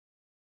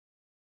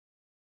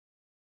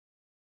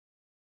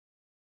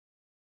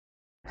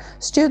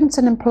Students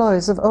and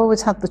employers have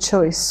always had the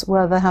choice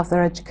where they have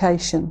their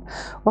education.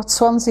 What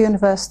Swansea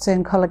University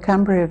and Coleg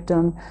Cambria have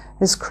done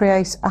is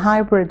create a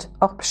hybrid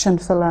option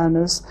for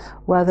learners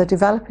where they're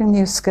developing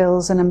new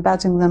skills and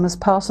embedding them as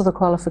part of the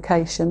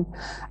qualification,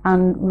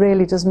 and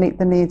really does meet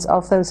the needs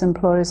of those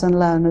employers and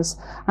learners,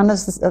 and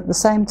at the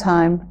same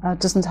time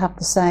doesn't have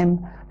the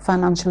same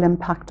financial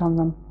impact on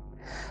them.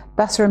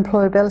 Better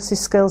employability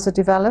skills are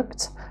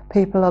developed,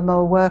 people are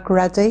more work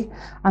ready,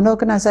 and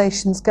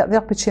organisations get the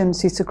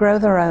opportunity to grow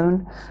their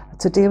own,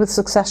 to deal with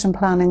succession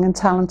planning and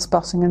talent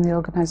spotting in the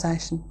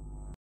organisation.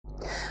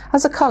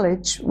 As a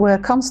college, we're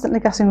constantly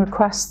getting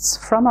requests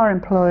from our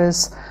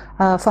employers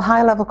for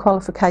high-level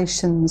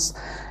qualifications.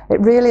 It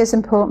really is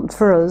important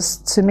for us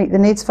to meet the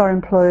needs of our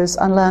employers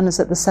and learners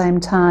at the same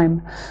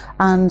time,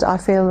 and I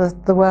feel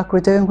that the work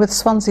we're doing with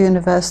Swansea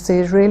University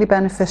is really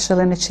beneficial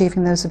in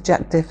achieving those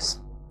objectives.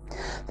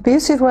 The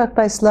beauty of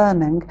work-based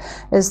learning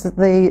is that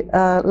the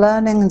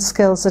learning and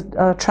skills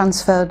are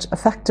transferred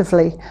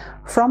effectively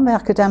from the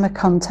academic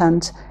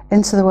content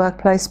into the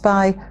workplace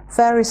by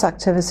various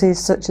activities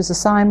such as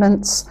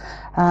assignments,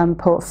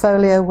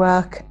 portfolio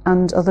work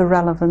and other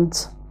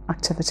relevant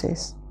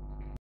activities.